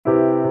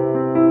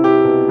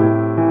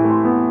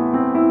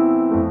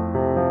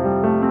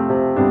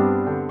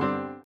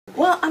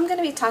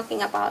be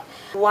talking about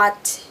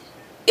what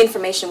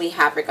information we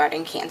have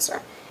regarding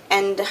cancer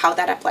and how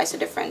that applies to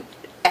different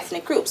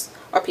ethnic groups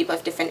or people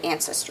of different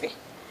ancestry.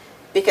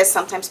 Because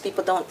sometimes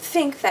people don't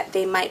think that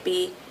they might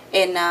be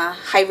in a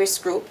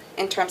high-risk group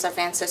in terms of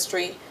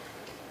ancestry,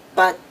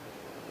 but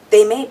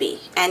they may be,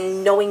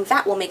 and knowing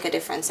that will make a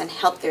difference and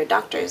help their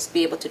doctors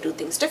be able to do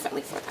things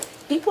differently for them.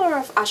 People are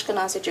of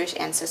Ashkenazi Jewish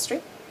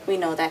ancestry. We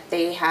know that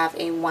they have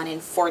a 1 in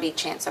 40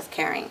 chance of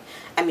carrying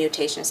a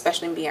mutation,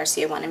 especially in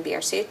BRCA1 and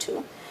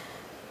BRCA2.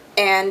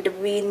 And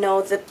we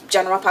know the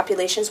general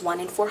population is 1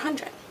 in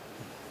 400.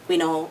 We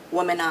know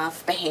women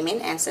of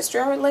Bahamian ancestry,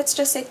 or let's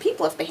just say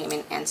people of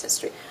Bahamian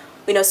ancestry.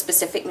 We know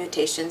specific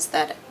mutations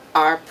that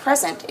are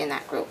present in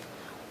that group.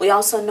 We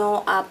also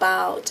know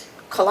about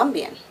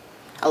Colombian.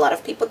 A lot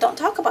of people don't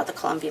talk about the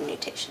Colombian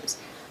mutations.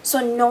 So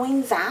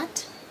knowing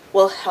that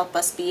will help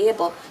us be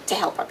able to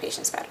help our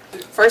patients better.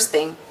 First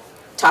thing,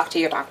 talk to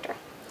your doctor.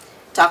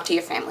 Talk to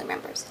your family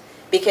members.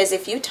 Because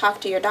if you talk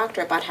to your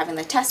doctor about having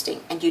the testing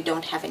and you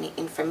don't have any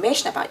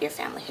information about your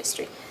family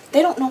history,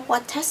 they don't know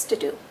what test to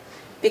do.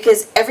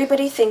 Because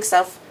everybody thinks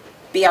of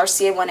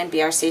BRCA1 and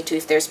BRCA2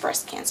 if there's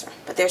breast cancer.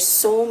 But there's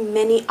so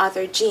many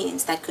other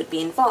genes that could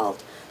be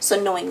involved. So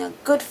knowing a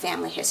good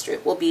family history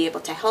will be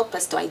able to help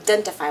us to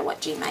identify what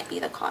gene might be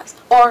the cause,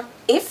 or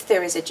if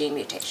there is a gene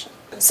mutation.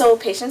 So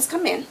patients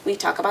come in, we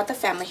talk about the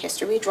family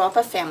history, we draw up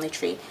a family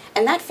tree,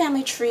 and that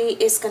family tree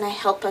is going to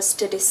help us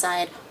to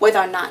decide whether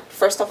or not,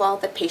 first of all,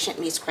 the patient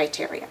meets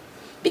criteria.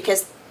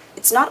 Because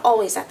it's not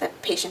always that the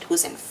patient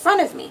who's in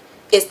front of me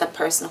is the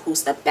person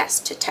who's the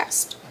best to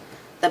test.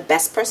 The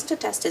best person to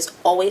test is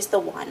always the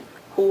one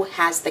who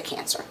has the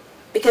cancer.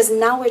 Because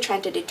now we're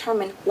trying to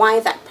determine why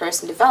that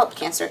person developed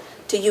cancer,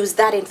 to use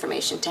that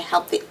information to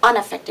help the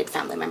unaffected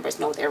family members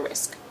know their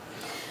risk.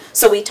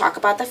 So we talk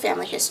about the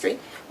family history.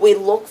 We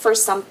look for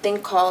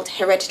something called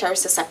hereditary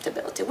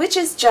susceptibility, which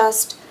is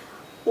just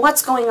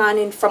what's going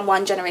on from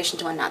one generation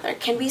to another.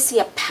 Can we see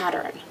a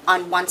pattern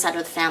on one side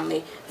of the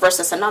family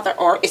versus another,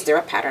 or is there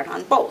a pattern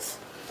on both?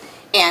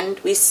 And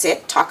we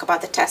talk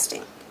about the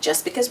testing.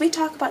 Just because we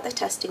talk about the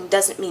testing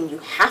doesn't mean you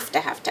have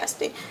to have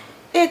testing.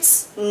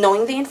 It's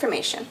knowing the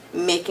information,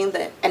 making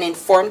an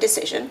informed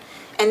decision,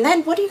 and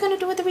then what are you going to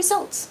do with the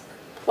results?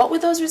 What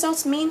would those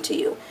results mean to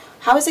you?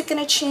 How is it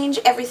going to change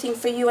everything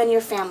for you and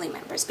your family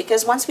members?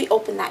 Because once we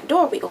open that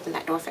door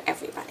for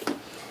everybody.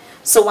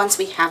 So once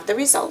we have the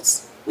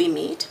results, we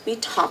meet, we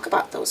talk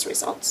about those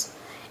results,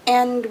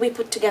 and we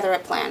put together a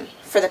plan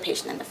for the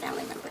patient and the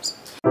family members.